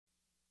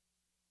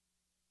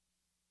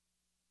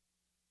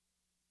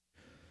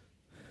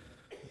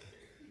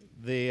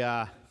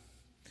I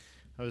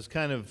was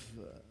kind of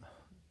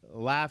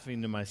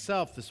laughing to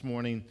myself this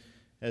morning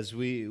as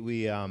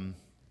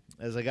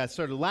as I got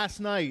started. Last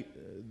night,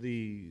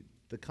 the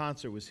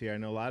concert was here. I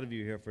know a lot of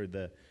you are here for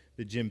the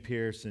Jim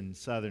Pierce and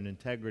Southern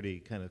Integrity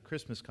kind of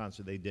Christmas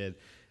concert they did.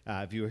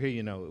 If you were here,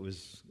 you know it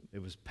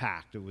was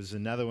packed. It was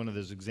another one of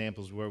those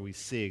examples where we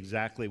see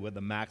exactly what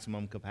the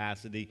maximum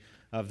capacity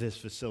of this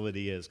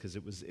facility is, because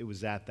it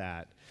was at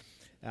that.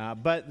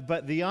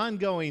 But the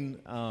ongoing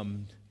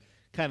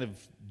kind of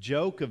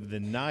joke of the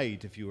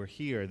night, if you were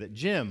here, that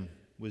Jim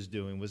was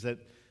doing was that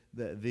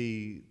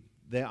the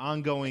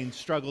ongoing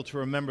struggle to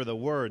remember the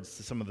words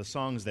to some of the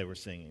songs they were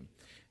singing.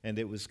 And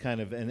it was kind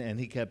of, and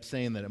he kept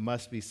saying that it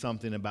must be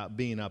something about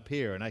being up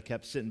here. And I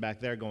kept sitting back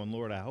there going,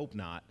 Lord, I hope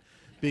not,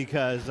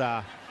 because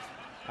I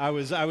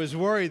was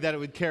worried that it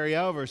would carry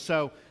over.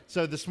 So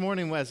this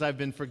morning, as I've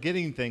been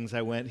forgetting things,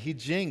 I went, he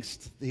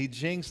jinxed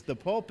the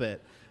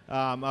pulpit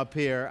up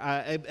here.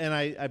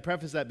 I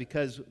preface that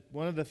because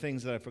one of the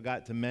things that I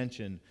forgot to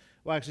mention,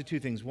 well, actually two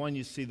things. One,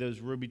 you see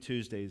those Ruby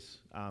Tuesdays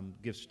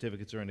gift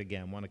certificates are in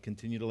again. Want to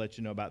continue to let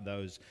you know about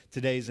those.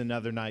 Today's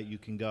another night you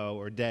can go,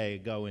 or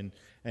day, go and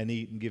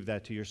eat and give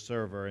that to your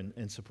server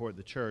and support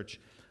the church.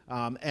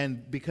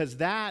 And because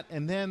that,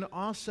 and then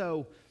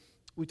also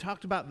we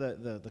talked about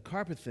the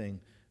carpet thing,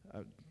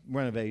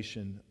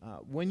 renovation.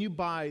 When you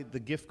buy the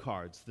gift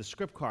cards, the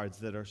script cards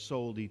that are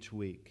sold each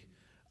week,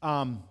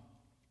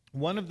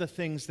 one of the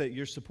things that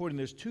you're supporting,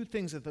 there's two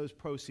things that those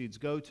proceeds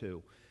go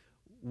to.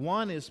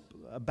 One is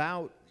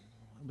about,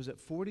 was it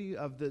 40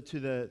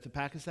 to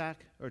Packasack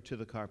or to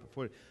the carpet?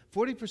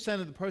 40%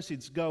 of the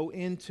proceeds go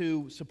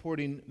into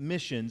supporting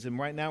missions, and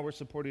right now we're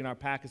supporting our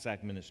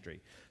Packasack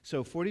ministry.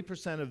 So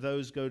 40% of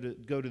those go to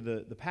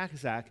the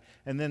Packasack,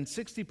 and then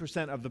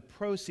 60% of the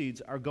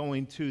proceeds are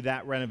going to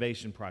that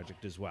renovation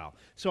project as well.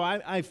 So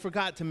I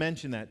forgot to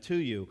mention that to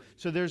you.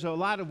 So there's a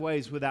lot of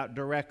ways without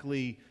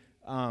directly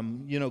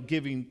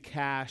giving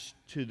cash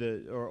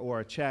to or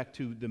a check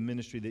to the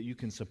ministry that you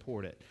can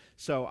support it.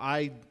 So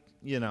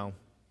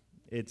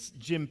it's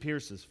Jim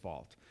Pierce's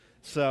fault.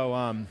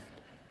 So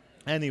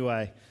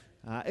anyway,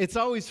 it's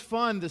always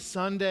fun the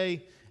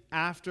Sunday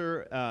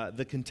after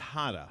the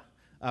cantata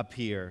up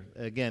here.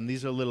 Again,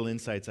 these are little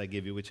insights I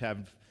give you which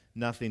have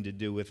nothing to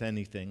do with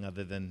anything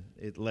other than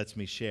it lets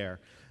me share.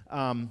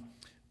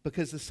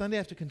 Because the Sunday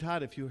after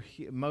cantata, if you were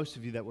here, most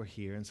of you that were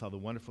here and saw the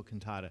wonderful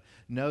cantata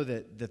know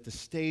that the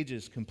stage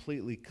is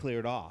completely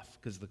cleared off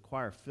because the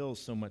choir fills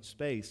so much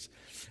space.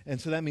 And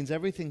so that means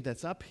everything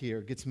that's up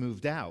here gets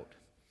moved out.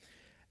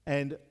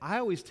 And I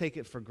always take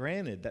it for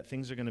granted that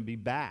things are going to be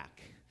back.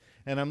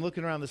 And I'm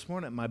looking around this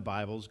morning, my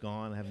Bible's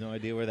gone. I have no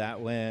idea where that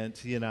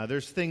went.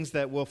 There's things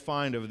that we'll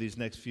find over these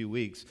next few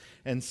weeks.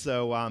 And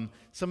so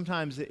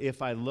sometimes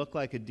if I look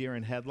like a deer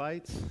in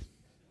headlights,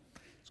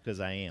 it's because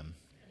I am.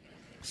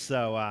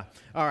 So,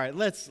 all right,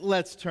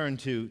 let's turn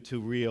to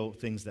real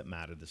things that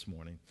matter this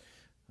morning.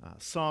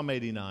 Psalm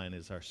 89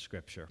 is our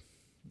scripture,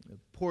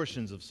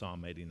 portions of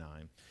Psalm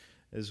 89.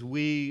 As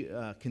we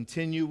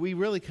continue, we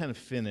really kind of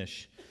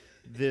finish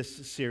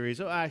this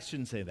series. Oh, I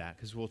shouldn't say that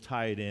because we'll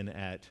tie it in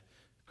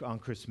on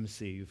Christmas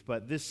Eve.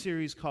 But this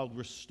series called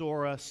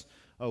Restore Us,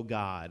 O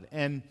God.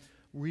 And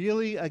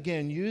really,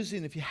 again,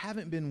 if you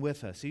haven't been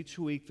with us, each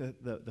week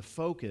the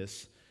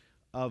focus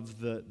of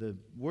the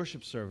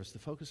worship service, the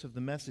focus of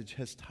the message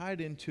has tied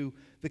into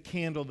the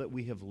candle that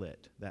we have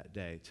lit that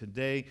day.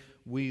 Today,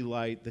 we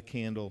light the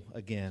candle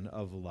again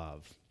of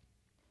love.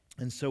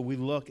 And so we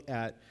look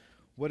at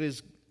what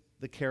is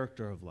the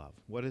character of love.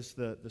 What does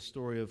the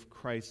story of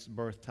Christ's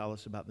birth tell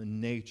us about the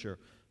nature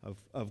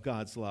of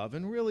God's love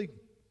and really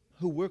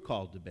who we're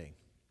called to be?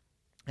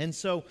 And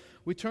so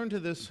we turn to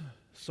this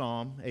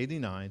Psalm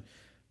 89,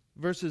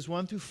 verses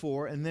 1 through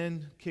 4, and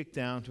then kick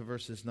down to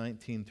verses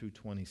 19 through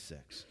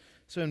 26.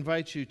 So I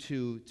invite you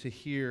to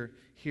hear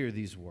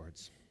these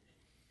words.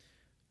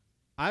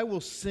 I will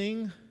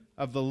sing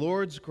of the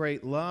Lord's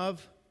great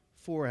love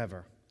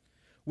forever.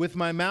 With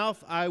my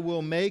mouth I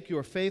will make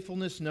your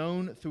faithfulness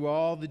known through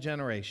all the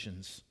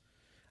generations.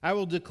 I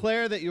will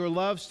declare that your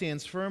love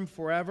stands firm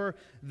forever,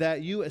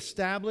 that you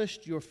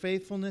established your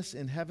faithfulness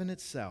in heaven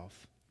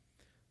itself.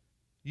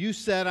 You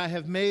said, I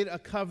have made a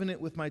covenant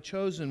with my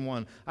chosen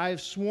one. I have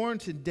sworn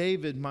to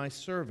David, my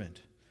servant.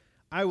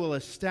 I will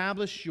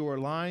establish your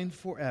line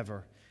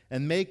forever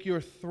and make your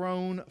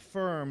throne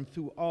firm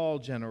through all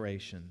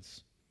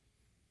generations.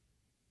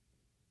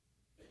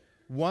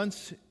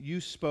 Once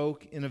you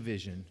spoke in a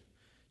vision.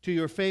 To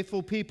your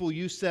faithful people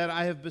you said,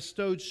 I have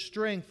bestowed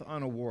strength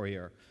on a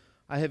warrior.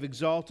 I have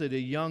exalted a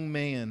young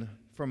man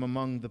from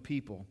among the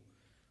people.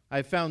 I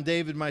have found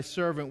David my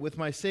servant. With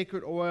my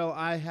sacred oil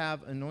I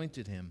have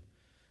anointed him.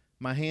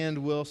 My hand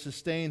will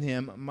sustain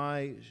him.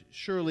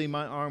 Surely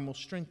my arm will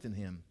strengthen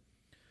him.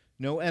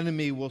 No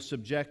enemy will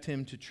subject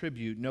him to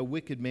tribute. No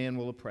wicked man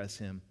will oppress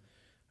him.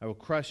 I will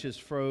crush his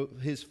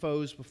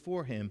foes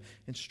before him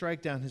and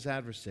strike down his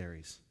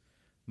adversaries.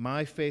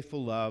 My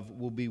faithful love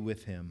will be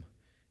with him,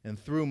 and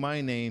through my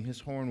name his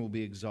horn will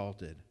be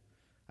exalted.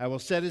 I will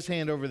set his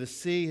hand over the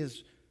sea,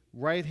 his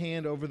right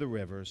hand over the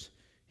rivers.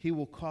 he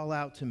will call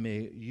out to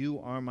me, 'You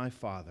are my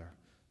Father,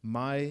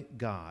 my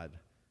God,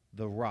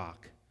 the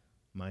rock,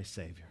 my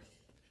Savior.'"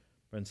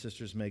 Brothers and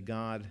sisters, may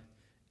God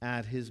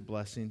add his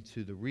blessing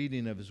to the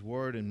reading of his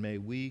word, and may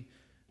we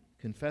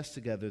confess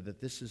together that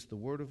this is the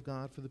word of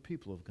God for the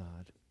people of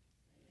God.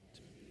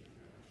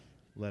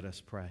 Let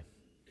us pray.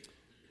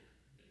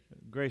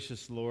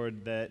 Gracious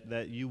Lord,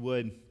 that you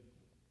would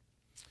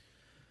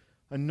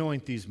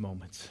anoint these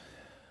moments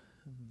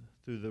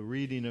through the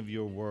reading of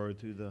your word,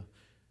 through the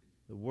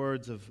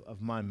words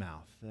of my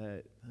mouth,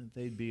 that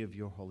they'd be of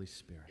your Holy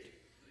Spirit,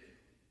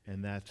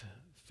 and that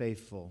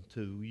faithful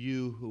to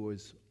you who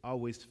is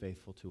always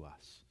faithful to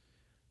us.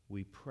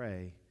 We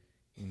pray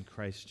in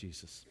Christ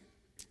Jesus.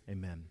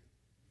 Amen.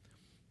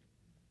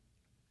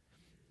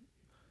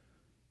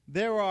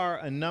 There are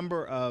a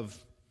number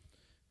of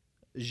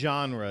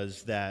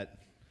genres that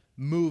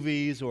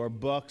movies or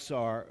books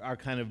are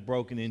kind of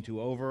broken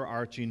into,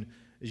 overarching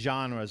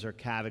genres or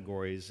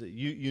categories.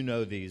 You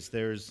know these.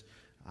 There's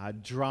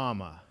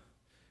drama,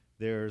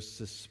 there's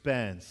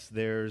suspense,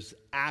 there's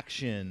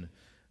action,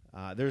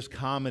 there's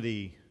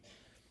comedy,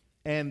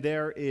 and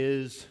there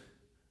is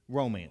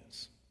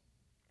romance.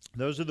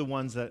 Those are the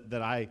ones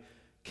that I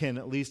can,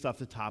 at least off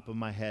the top of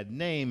my head,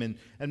 name.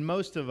 And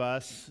most of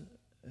us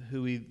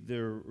who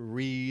either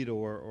read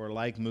or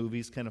like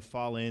movies kind of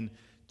fall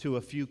into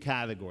a few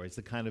categories.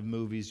 The kind of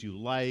movies you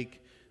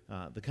like,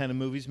 the kind of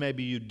movies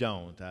maybe you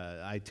don't.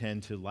 I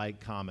tend to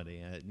like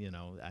comedy.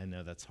 I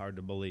know that's hard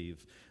to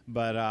believe.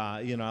 But,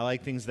 I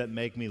like things that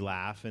make me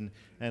laugh, and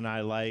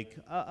I like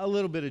a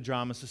little bit of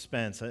drama,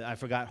 suspense. I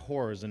forgot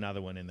horror is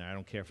another one in there. I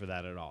don't care for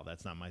that at all.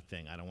 That's not my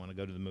thing. I don't want to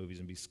go to the movies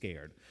and be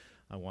scared.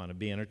 I want to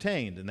be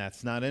entertained, and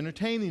that's not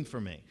entertaining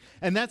for me.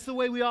 And that's the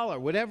way we all are.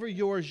 Whatever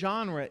your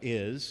genre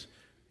is,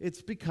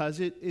 it's because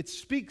it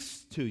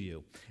speaks to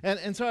you.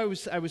 And so I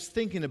was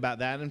thinking about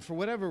that, and for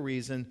whatever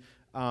reason,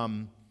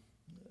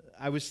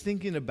 I was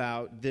thinking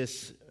about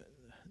this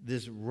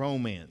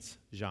romance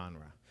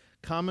genre,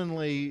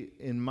 commonly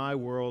in my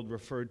world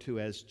referred to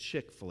as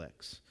chick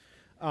flicks.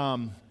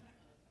 And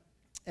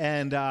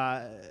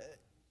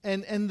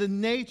the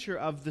nature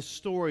of the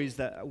stories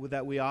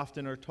that we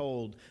often are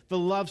told, the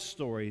love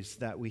stories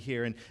that we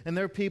hear. And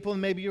there are people,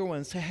 and maybe you're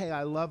one, say, "Hey,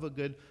 I love a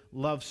good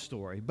love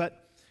story."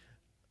 But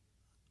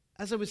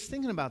as I was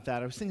thinking about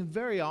that, I was thinking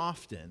very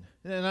often,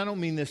 and I don't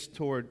mean this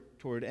toward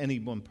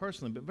anyone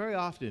personally, but very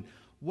often,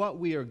 what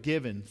we are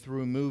given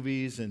through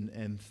movies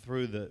and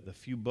through the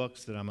few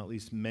books that I'm at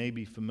least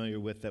maybe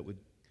familiar with that would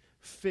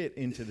fit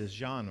into this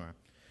genre,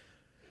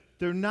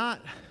 they're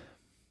not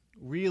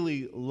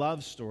really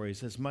love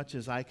stories as much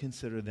as I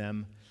consider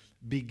them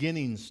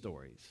beginning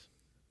stories.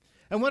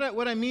 And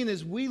what I mean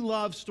is, we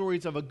love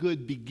stories of a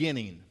good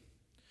beginning.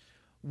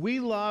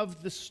 We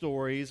love the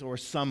stories, or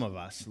some of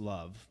us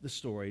love the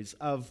stories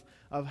of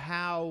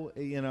how,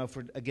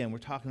 we're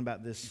talking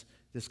about this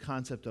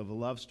concept of a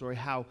love story,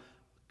 how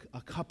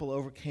a couple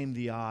overcame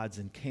the odds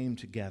and came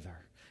together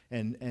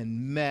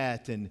and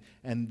met, and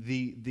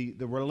the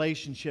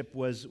relationship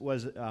was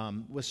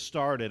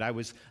started. I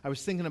was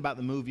thinking about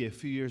the movie a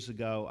few years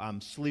ago,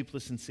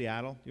 Sleepless in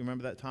Seattle. You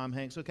remember that, Tom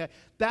Hanks? Okay,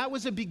 that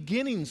was a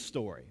beginning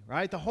story,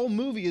 right? The whole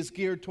movie is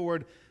geared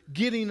toward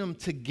getting them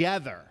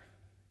together,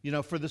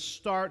 for the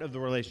start of the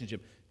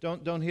relationship.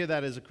 Don't hear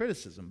that as a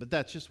criticism, but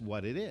that's just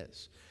what it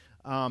is.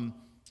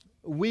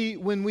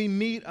 When we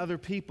meet other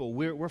people,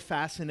 we're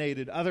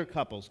fascinated, other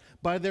couples,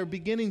 by their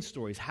beginning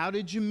stories. How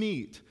did you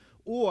meet?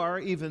 Or,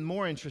 even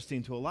more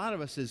interesting to a lot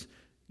of us is,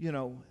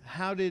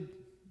 how did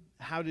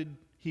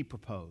he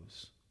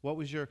propose? What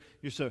was your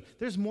so?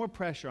 There's more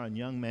pressure on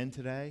young men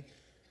today.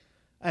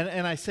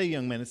 And I say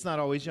young men, it's not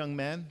always young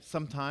men.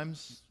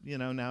 Sometimes,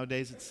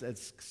 nowadays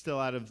it's still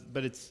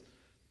it's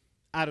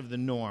out of the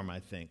norm, I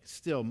think.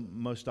 Still,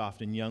 most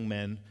often, young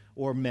men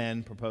or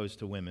men propose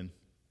to women.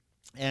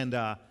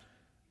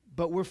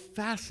 But we're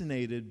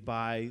fascinated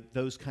by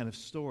those kind of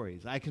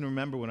stories. I can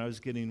remember when I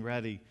was getting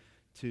ready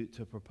to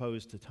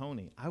propose to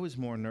Tony, I was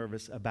more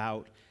nervous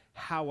about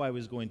how I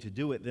was going to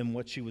do it than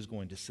what she was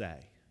going to say.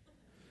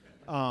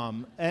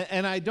 And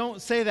I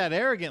don't say that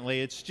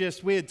arrogantly. It's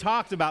just we had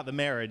talked about the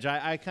marriage.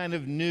 I kind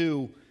of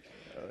knew,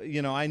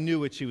 I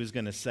knew what she was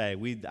going to say.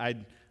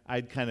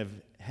 I'd kind of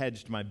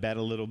hedged my bet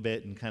a little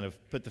bit and kind of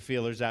put the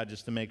feelers out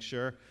just to make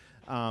sure.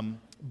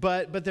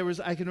 But there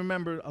was, I can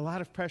remember a lot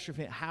of pressure.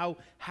 How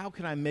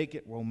can I make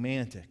it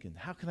romantic, and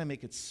how can I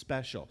make it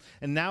special?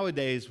 And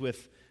nowadays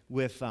with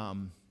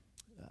the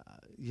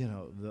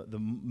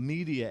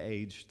media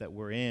age that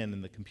we're in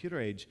and the computer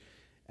age,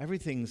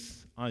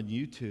 everything's on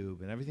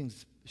YouTube and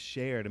everything's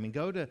shared. I mean,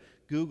 go to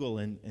Google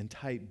and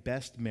type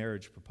best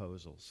marriage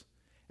proposals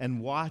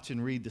and watch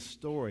and read the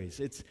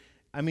stories.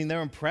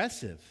 They're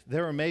impressive.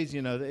 They're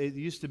amazing. It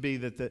used to be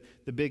that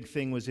the big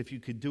thing was if you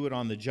could do it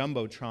on the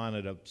Jumbotron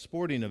at a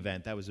sporting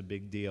event, that was a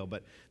big deal.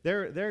 But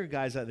there are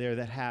guys out there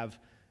that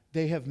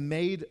have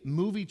made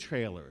movie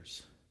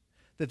trailers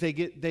that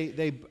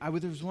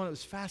there was one that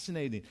was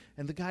fascinating,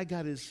 and the guy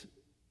got his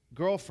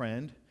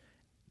girlfriend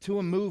to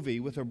a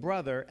movie with her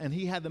brother, and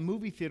he had the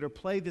movie theater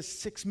play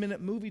this 6-minute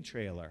movie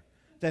trailer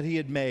that he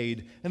had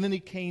made, and then he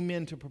came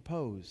in to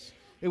propose.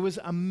 It was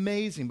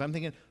amazing. But I'm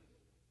thinking,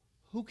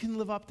 who can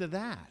live up to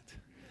that?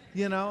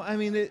 You know, I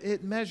mean,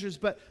 it measures,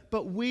 but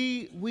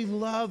we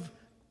love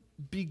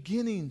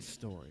beginning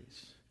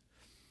stories.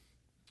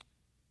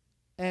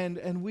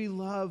 And we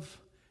love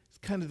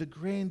kind of the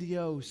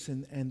grandiose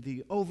and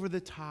the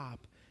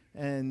over-the-top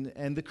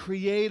and the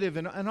creative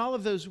and all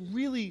of those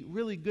really,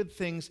 really good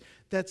things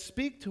that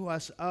speak to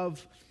us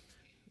of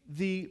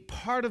the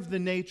part of the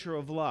nature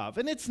of love.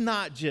 And it's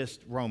not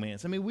just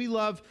romance. I mean,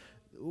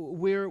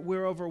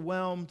 we're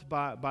overwhelmed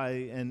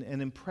by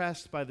and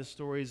impressed by the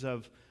stories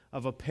of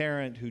a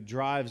parent who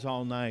drives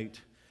all night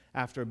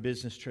after a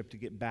business trip to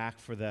get back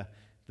for the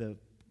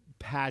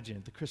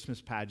pageant, the Christmas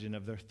pageant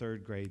of their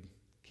third grade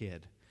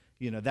kid.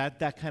 You know,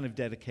 that kind of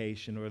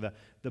dedication, or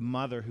the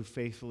mother who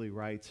faithfully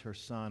writes her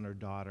son or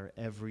daughter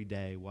every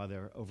day while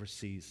they're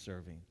overseas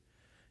serving.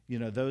 You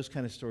know, those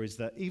kind of stories.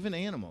 That even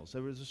animals.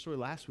 There was a story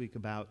last week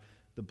about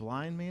the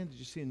blind man, did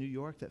you see in New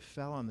York, that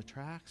fell on the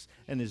tracks,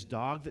 and his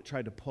dog that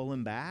tried to pull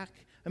him back?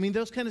 I mean,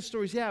 those kind of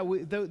stories, yeah,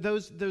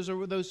 those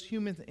are those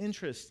human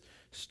interest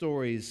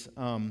stories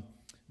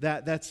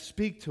that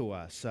speak to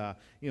us.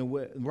 You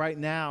know, right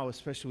now,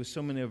 especially with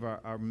so many of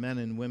our men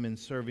and women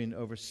serving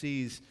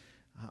overseas,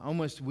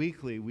 almost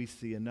weekly we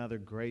see another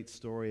great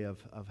story of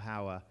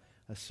how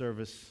a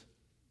service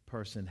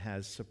person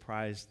has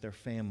surprised their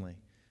family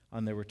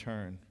on their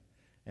return,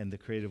 and the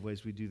creative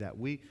ways we do that.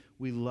 We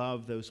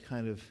love those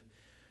kind of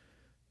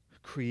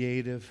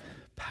creative,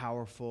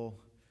 powerful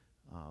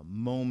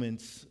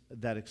moments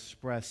that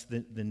express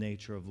the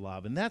nature of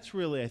love. And that's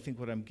really, I think,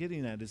 what I'm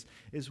getting at is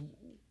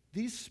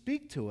these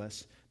speak to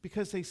us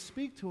because they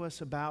speak to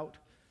us about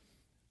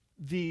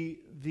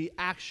the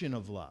action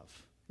of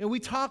love. And we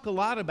talk a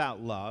lot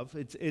about love.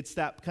 It's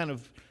that kind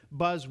of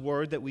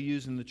buzzword that we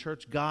use in the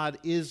church. God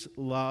is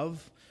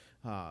love.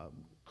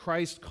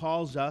 Christ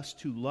calls us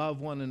to love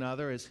one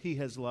another as he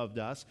has loved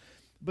us.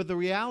 But the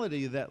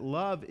reality that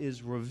love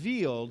is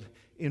revealed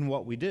in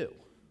what we do.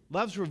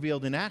 Love's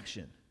revealed in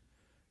action.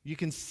 You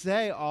can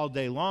say all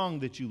day long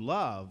that you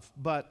love,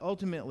 but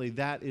ultimately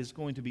that is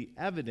going to be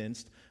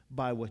evidenced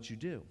by what you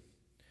do.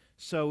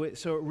 So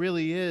it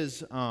really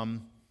is,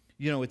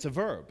 it's a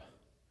verb.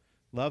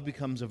 Love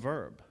becomes a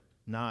verb,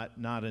 not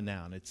a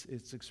noun.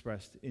 It's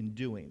expressed in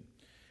doing.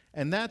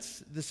 And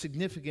that's the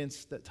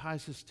significance that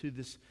ties us to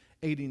this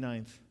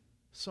 89th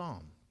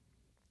Psalm.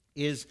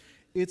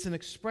 It's an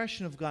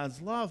expression of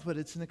God's love, but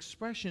it's an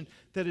expression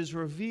that is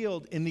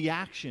revealed in the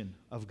action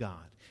of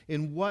God,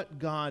 in what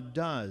God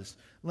does.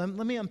 Let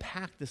me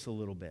unpack this a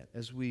little bit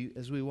as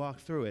we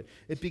walk through it.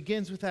 It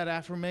begins with that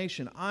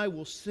affirmation, I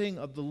will sing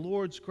of the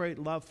Lord's great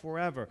love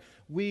forever.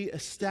 We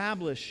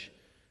establish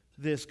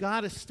this.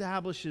 God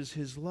establishes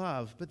his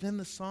love, but then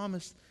the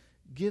psalmist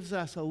gives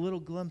us a little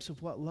glimpse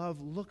of what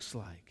love looks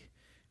like.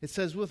 It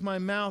says, with my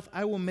mouth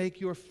I will make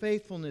your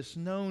faithfulness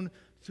known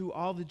through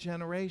all the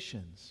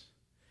generations.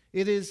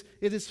 It is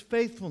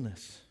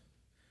faithfulness.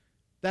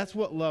 That's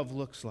what love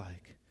looks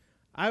like.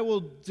 I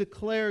will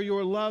declare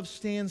your love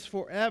stands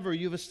forever.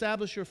 You've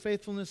established your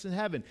faithfulness in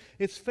heaven.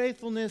 It's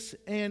faithfulness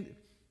and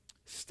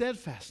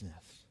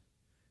steadfastness.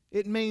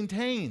 It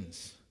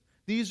maintains.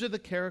 These are the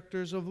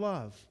characters of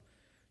love.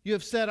 You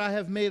have said, I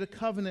have made a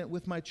covenant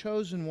with my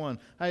chosen one.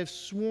 I have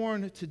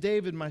sworn to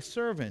David, my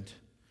servant.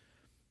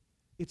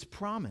 It's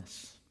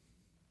promise.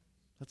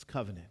 That's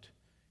covenant.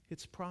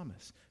 It's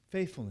promise.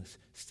 Faithfulness,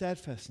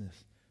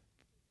 steadfastness,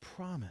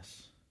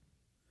 promise.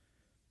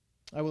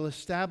 I will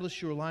establish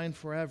your line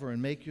forever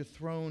and make your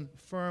throne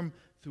firm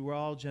through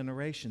all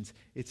generations.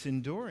 It's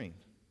enduring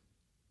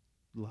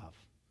love.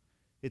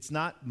 It's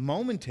not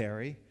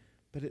momentary,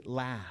 but it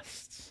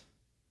lasts.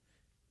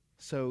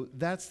 So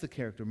that's the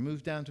character.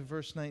 Move down to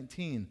verse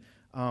 19.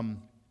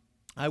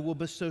 I will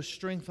bestow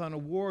strength on a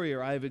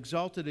warrior. I have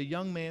exalted a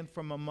young man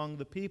from among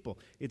the people.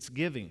 It's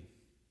giving.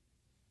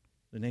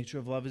 The nature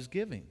of love is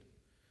giving.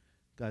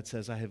 God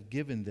says, I have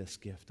given this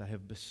gift. I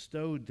have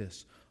bestowed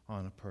this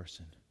on a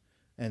person,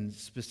 and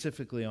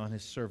specifically on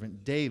his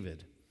servant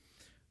David.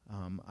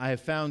 I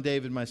have found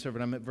David, my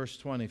servant. I'm at verse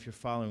 20 if you're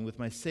following. With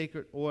my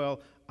sacred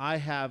oil, I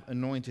have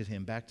anointed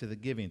him. Back to the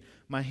giving.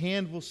 My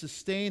hand will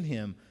sustain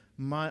him.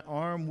 My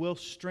arm will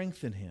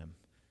strengthen him.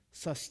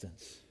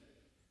 Sustenance,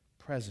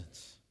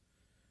 presence.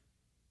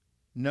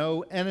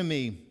 No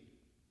enemy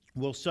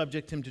will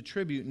subject him to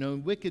tribute. No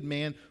wicked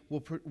man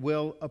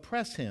will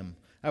oppress him.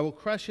 I will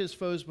crush his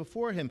foes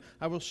before him.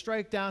 I will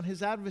strike down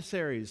his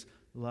adversaries.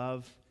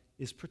 Love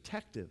is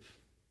protective.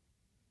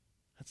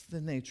 That's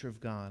the nature of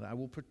God. I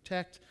will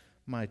protect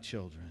my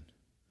children.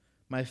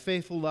 My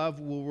faithful love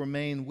will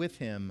remain with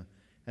him,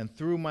 and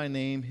through my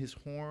name his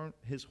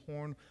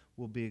horn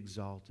will be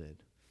exalted.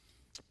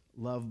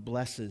 Love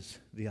blesses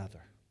the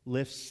other,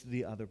 lifts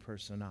the other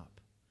person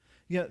up.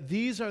 Yeah,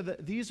 these are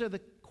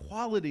the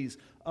qualities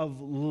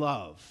of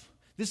love.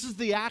 This is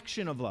the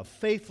action of love: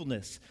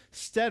 faithfulness,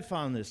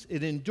 steadfastness.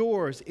 It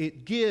endures,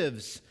 it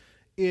gives,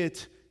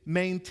 it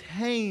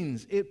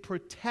maintains, it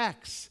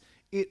protects,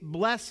 It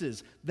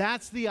blesses.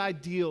 That's the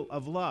ideal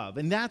of love.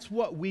 And that's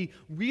what we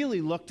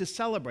really look to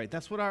celebrate.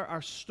 That's what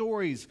our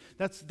stories,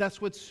 that's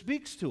what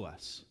speaks to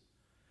us.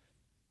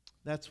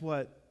 That's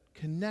what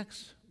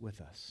connects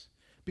with us.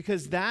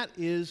 Because that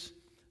is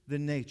the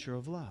nature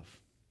of love.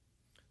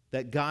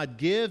 That God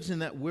gives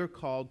and that we're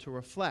called to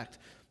reflect.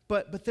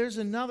 But there's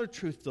another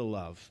truth to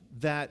love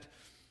that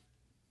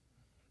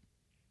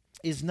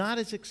is not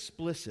as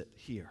explicit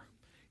here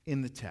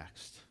in the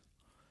text,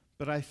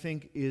 but I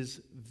think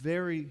is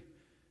very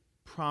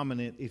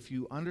prominent if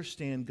you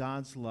understand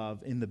God's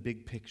love in the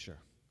big picture.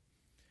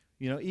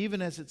 You know,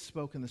 even as it's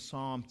spoken in the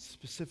Psalm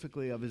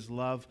specifically of his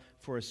love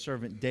for his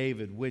servant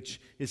David, which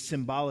is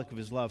symbolic of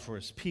his love for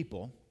his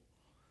people,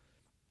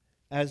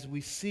 as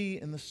we see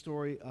in the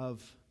story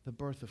of the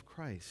birth of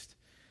Christ,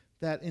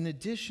 that in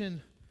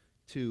addition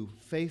to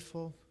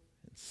faithful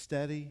and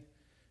steady,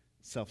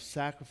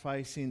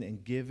 self-sacrificing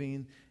and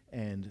giving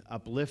and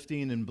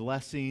uplifting and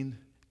blessing,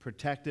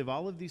 protective,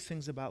 all of these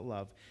things about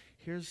love,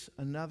 here's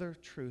another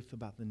truth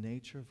about the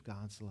nature of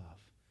God's love.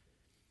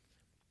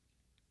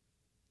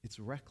 It's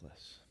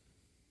reckless.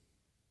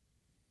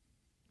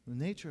 The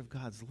nature of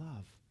God's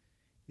love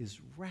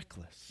is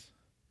reckless.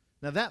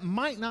 Now, that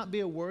might not be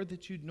a word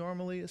that you'd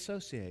normally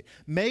associate.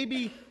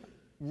 Maybe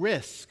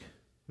risk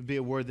would be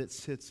a word that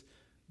sits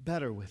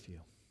better with you.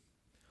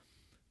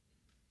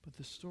 But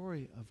the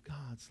story of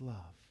God's love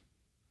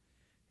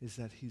is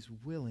that he's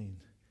willing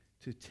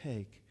to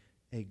take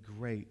a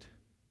great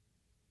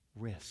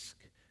risk.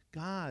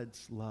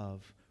 God's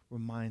love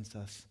reminds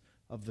us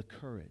of the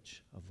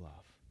courage of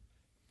love.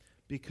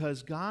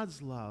 Because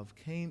God's love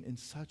came in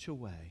such a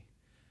way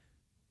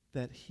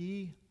that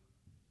he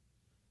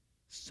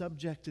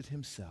subjected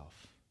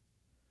himself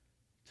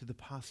to the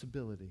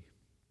possibility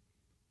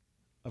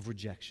of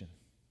rejection.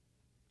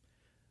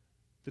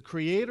 The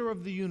creator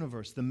of the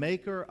universe, the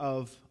maker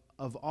of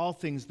all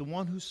things, the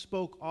one who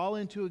spoke all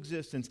into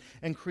existence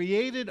and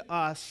created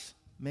us,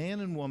 man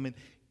and woman,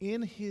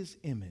 in his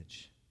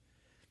image,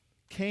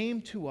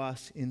 came to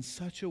us in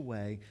such a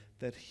way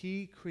that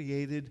he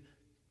created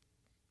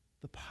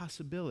the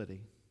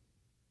possibility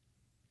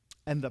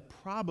and the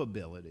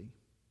probability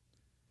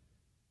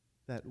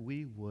that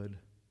we would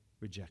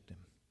reject him.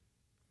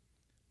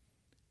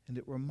 And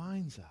it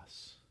reminds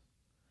us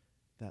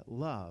that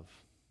love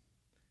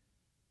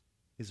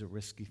is a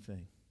risky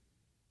thing.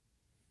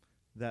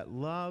 That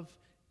love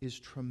is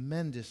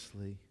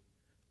tremendously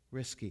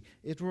risky.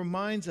 It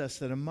reminds us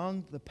that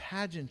among the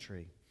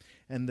pageantry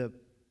and the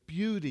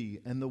beauty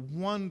and the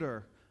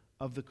wonder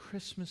of the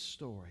Christmas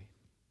story,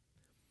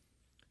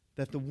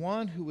 that the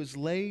one who was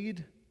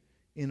laid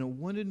in a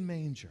wooden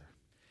manger,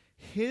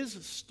 his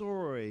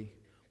story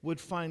would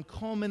find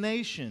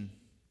culmination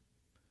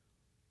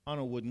on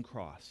a wooden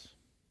cross.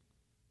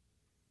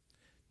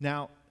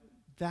 Now,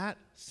 that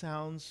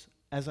sounds,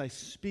 as I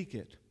speak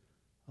it,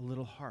 a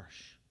little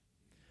harsh,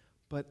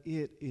 but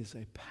it is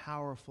a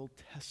powerful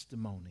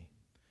testimony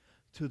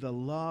to the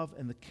love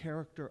and the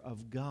character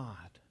of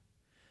God,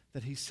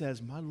 that he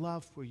says, my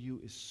love for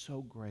you is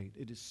so great,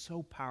 it is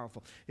so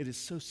powerful, it is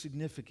so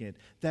significant,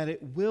 that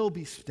it will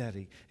be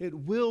steady, it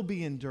will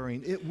be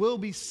enduring, it will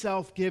be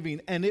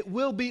self-giving, and it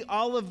will be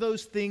all of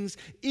those things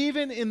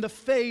even in the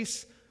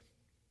face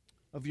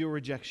of your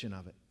rejection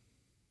of it.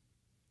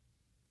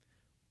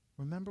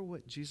 Remember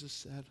what Jesus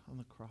said on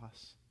the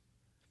cross?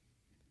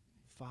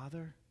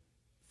 Father,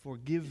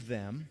 forgive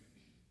them,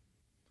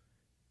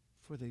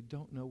 for they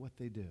don't know what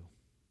they do.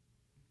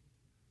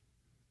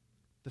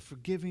 The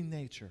forgiving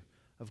nature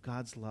of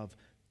God's love,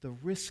 the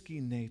risky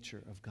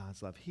nature of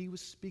God's love. He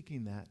was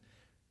speaking that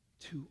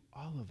to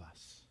all of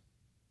us.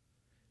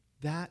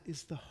 That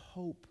is the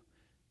hope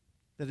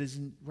that is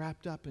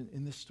wrapped up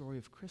in this story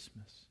of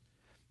Christmas.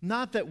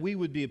 Not that we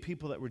would be a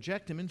people that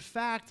reject him. In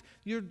fact,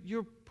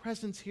 your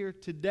presence here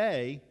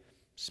today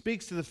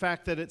speaks to the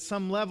fact that at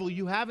some level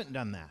you haven't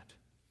done that.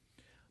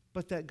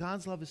 But that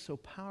God's love is so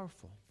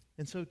powerful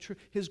and so true.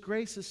 His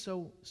grace is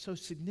so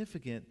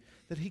significant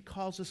that he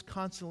calls us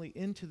constantly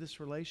into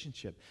this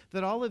relationship.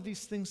 That all of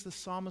these things the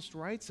psalmist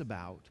writes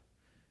about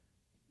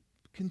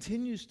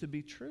continues to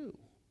be true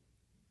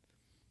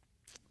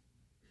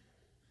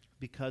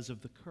because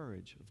of the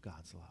courage of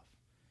God's love.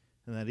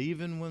 And that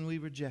even when we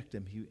reject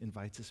him, he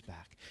invites us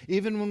back.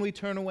 Even when we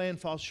turn away and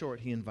fall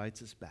short, he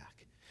invites us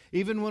back.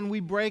 Even when we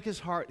break his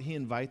heart, he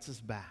invites us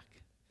back.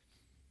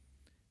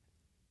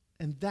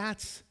 And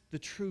that's the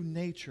true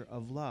nature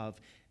of love.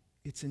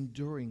 It's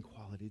enduring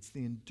quality. It's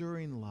the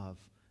enduring love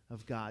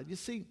of God. You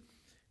see,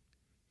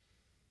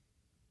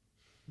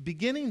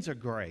 beginnings are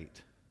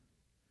great.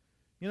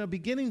 You know,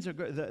 beginnings are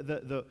great.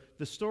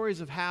 The stories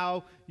of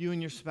how you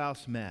and your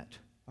spouse met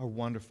are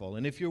wonderful.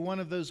 And if you're one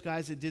of those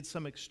guys that did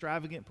some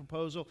extravagant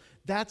proposal,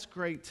 that's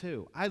great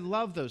too. I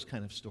love those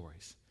kind of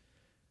stories.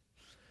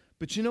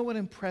 But you know what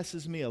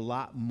impresses me a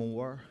lot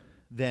more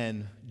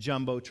than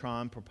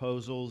Jumbotron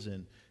proposals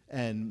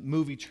and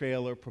movie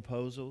trailer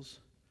proposals?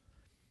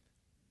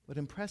 What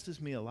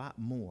impresses me a lot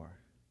more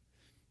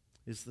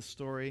is the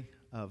story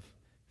of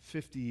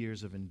 50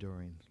 years of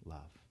enduring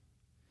love.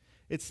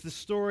 It's the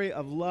story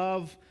of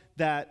love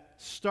that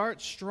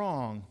starts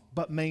strong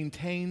but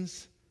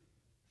maintains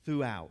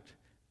throughout.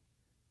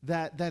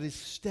 That is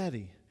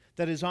steady,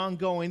 that is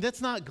ongoing,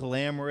 that's not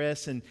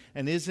glamorous and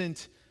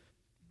isn't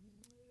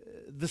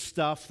the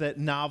stuff that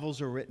novels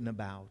are written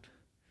about,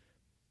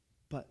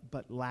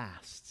 but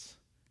lasts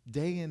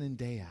day in and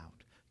day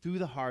out, through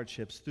the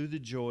hardships, through the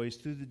joys,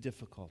 through the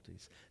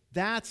difficulties.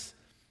 That's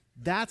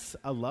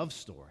a love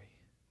story.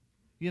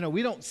 You know,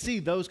 we don't see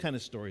those kind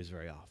of stories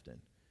very often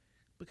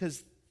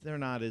because they're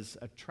not as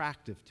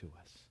attractive to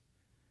us,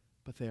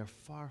 but they are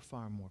far,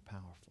 far more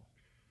powerful.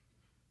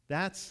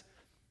 That's,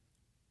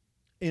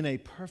 in a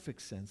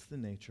perfect sense, the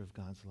nature of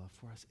God's love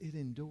for us. It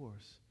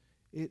endures.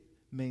 It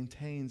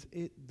maintains.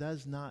 It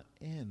does not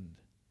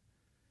end.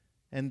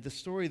 And the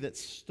story that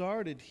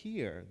started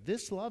here,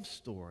 this love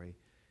story,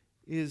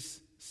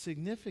 is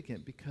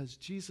significant because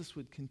Jesus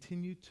would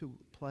continue to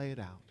play it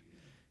out.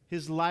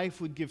 His life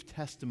would give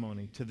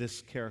testimony to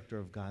this character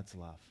of God's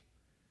love.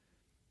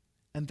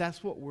 And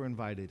that's what we're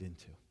invited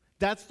into.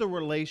 That's the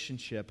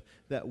relationship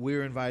that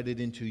we're invited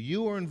into.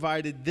 You are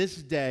invited this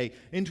day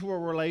into a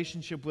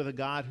relationship with a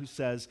God who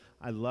says,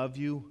 I love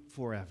you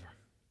forever.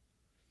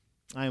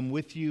 I am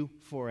with you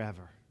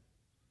forever.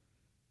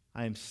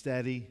 I am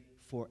steady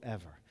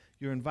forever.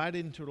 You're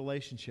invited into a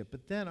relationship,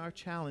 but then our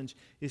challenge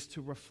is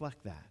to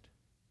reflect that.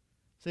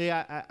 See,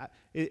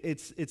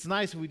 it's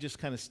nice if we just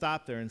kind of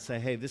stop there and say,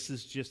 hey, this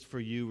is just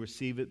for you.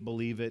 Receive it,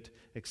 believe it,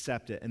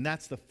 accept it. And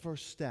that's the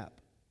first step.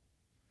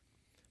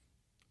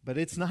 But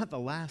it's not the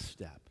last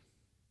step.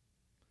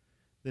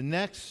 The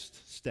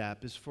next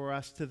step is for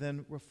us to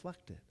then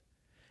reflect it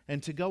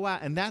and to go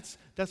out. And that's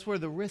where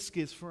the risk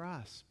is for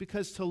us,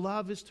 because to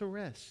love is to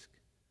risk.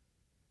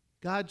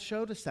 God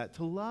showed us that.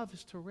 To love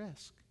is to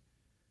risk.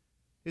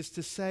 Is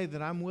to say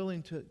that I'm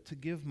willing to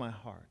give my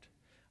heart.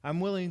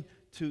 I'm willing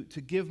to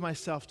give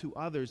myself to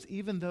others,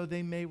 even though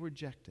they may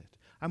reject it.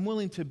 I'm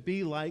willing to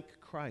be like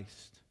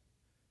Christ,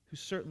 who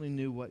certainly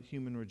knew what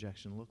human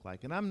rejection looked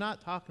like. And I'm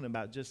not talking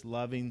about just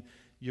loving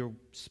your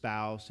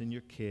spouse and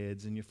your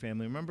kids and your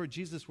family. Remember,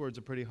 Jesus' words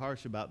are pretty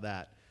harsh about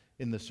that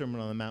in the Sermon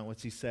on the Mount.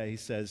 What's he say? He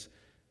says,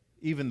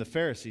 even the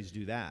Pharisees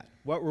do that.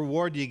 What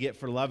reward do you get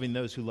for loving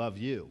those who love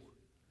you?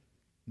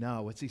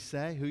 No, what's he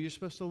say? Who you're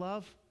supposed to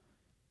love?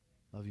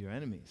 Love your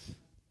enemies.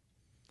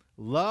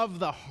 Love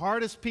the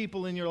hardest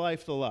people in your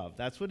life to love.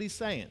 That's what he's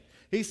saying.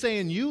 He's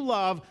saying you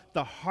love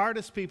the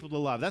hardest people to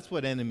love. That's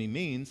what enemy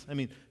means. I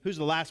mean, who's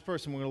the last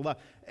person we're going to love?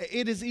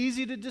 It is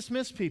easy to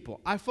dismiss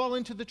people. I fall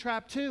into the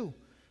trap too.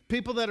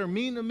 People that are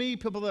mean to me,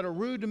 people that are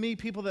rude to me,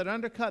 people that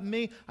undercut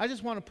me, I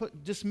just want to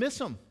dismiss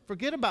them.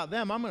 Forget about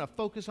them. I'm going to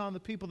focus on the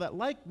people that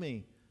like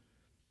me.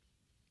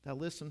 That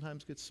list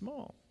sometimes gets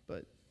small,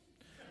 but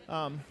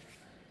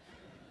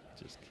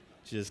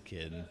just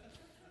kidding.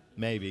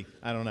 Maybe.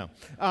 I don't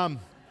know.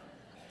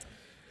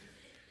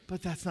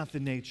 But that's not the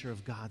nature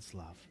of God's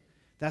love.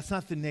 That's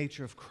not the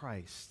nature of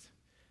Christ.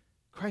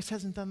 Christ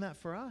hasn't done that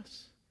for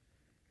us.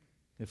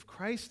 If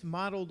Christ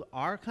modeled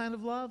our kind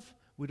of love,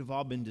 we'd have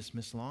all been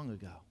dismissed long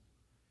ago.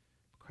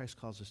 Christ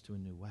calls us to a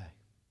new way.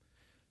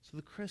 So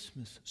the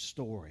Christmas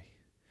story,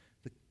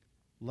 the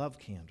love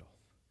candle,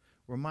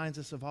 reminds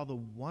us of all the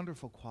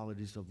wonderful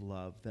qualities of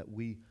love that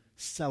we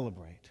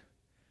celebrate.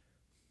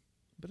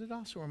 But it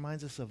also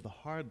reminds us of the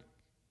hard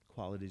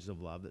qualities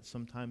of love that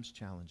sometimes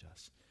challenge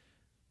us.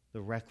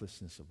 The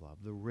recklessness of love,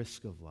 the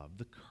risk of love,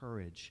 the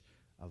courage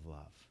of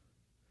love.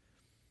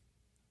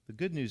 The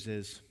good news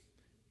is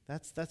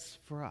that's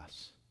for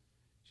us.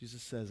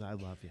 Jesus says, I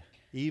love you,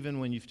 even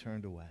when you've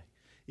turned away,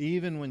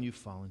 even when you've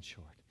fallen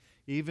short,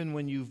 even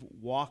when you've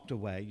walked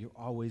away, you're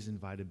always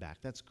invited back.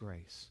 That's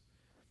grace.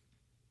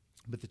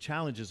 But the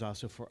challenge is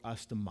also for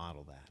us to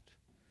model that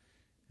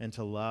and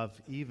to love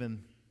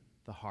even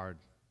the hard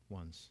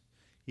ones,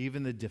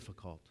 even the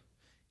difficult,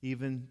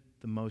 even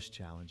the most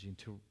challenging,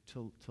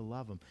 to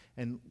love them.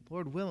 And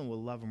Lord willing,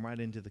 we'll love them right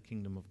into the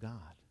kingdom of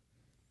God.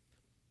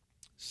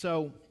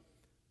 So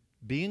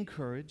be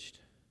encouraged,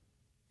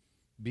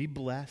 be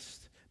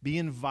blessed, be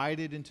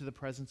invited into the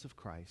presence of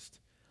Christ.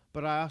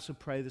 But I also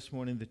pray this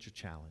morning that you're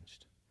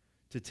challenged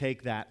to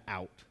take that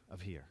out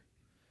of here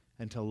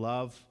and to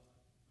love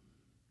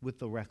with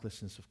the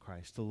recklessness of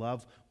Christ, to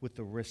love with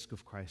the risk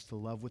of Christ, to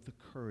love with the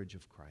courage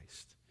of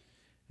Christ.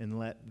 And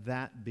let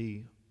that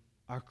be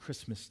our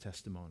Christmas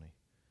testimony.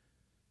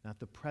 Not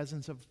the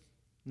presence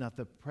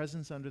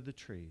under the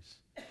trees,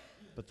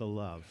 but the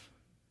love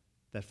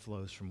that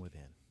flows from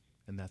within.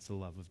 And that's the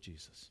love of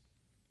Jesus.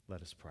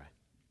 Let us pray.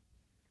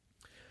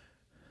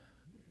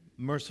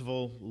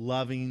 Merciful,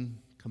 loving,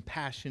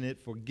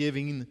 compassionate,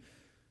 forgiving,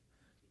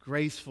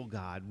 graceful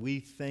God, we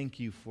thank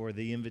you for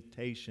the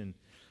invitation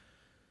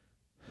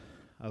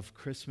of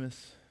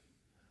Christmas,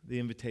 the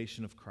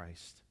invitation of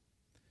Christ.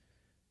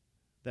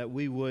 That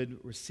we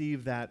would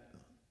receive that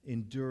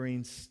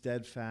enduring,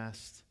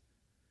 steadfast,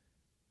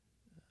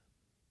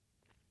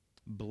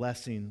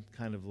 blessing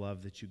kind of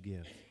love that you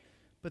give.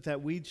 But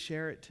that we'd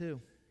share it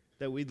too,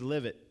 that we'd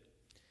live it,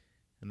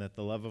 and that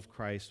the love of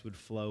Christ would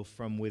flow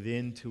from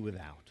within to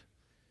without,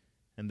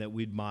 and that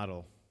we'd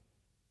model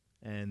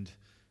and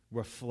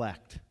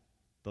reflect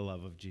the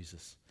love of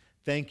Jesus.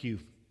 Thank you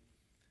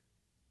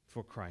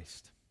for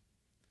Christ,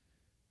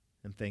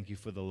 and thank you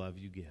for the love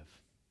you give.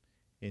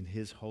 In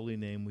his holy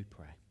name we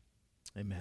pray. Amen.